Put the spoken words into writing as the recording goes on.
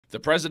The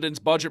president's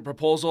budget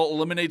proposal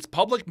eliminates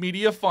public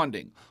media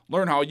funding.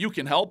 Learn how you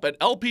can help at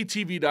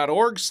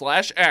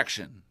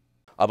lptv.org/action.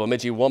 A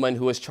Bemidji woman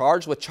who was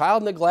charged with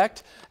child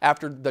neglect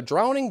after the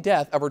drowning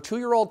death of her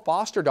 2-year-old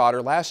foster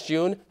daughter last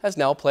June has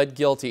now pled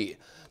guilty.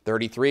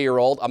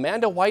 33-year-old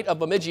Amanda White of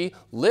Bemidji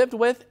lived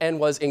with and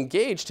was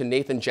engaged to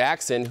Nathan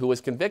Jackson, who was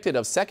convicted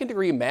of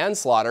second-degree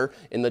manslaughter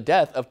in the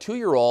death of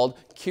 2-year-old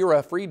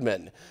Kira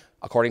Friedman.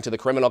 According to the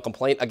criminal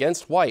complaint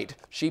against White,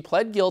 she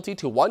pled guilty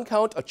to 1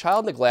 count of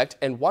child neglect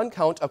and 1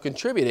 count of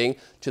contributing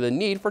to the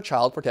need for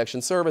child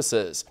protection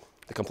services.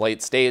 The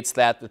complaint states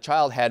that the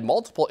child had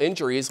multiple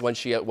injuries when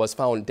she was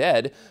found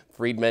dead.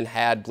 Friedman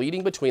had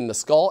bleeding between the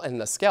skull and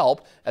the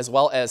scalp, as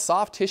well as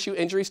soft tissue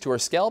injuries to her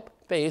scalp,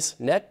 face,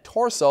 neck,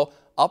 torso,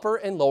 upper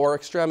and lower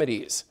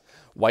extremities.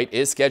 White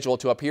is scheduled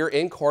to appear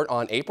in court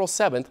on April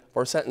 7th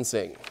for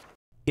sentencing.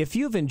 If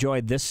you've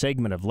enjoyed this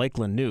segment of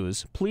Lakeland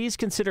News, please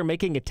consider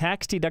making a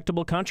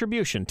tax-deductible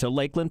contribution to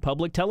Lakeland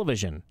Public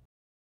Television.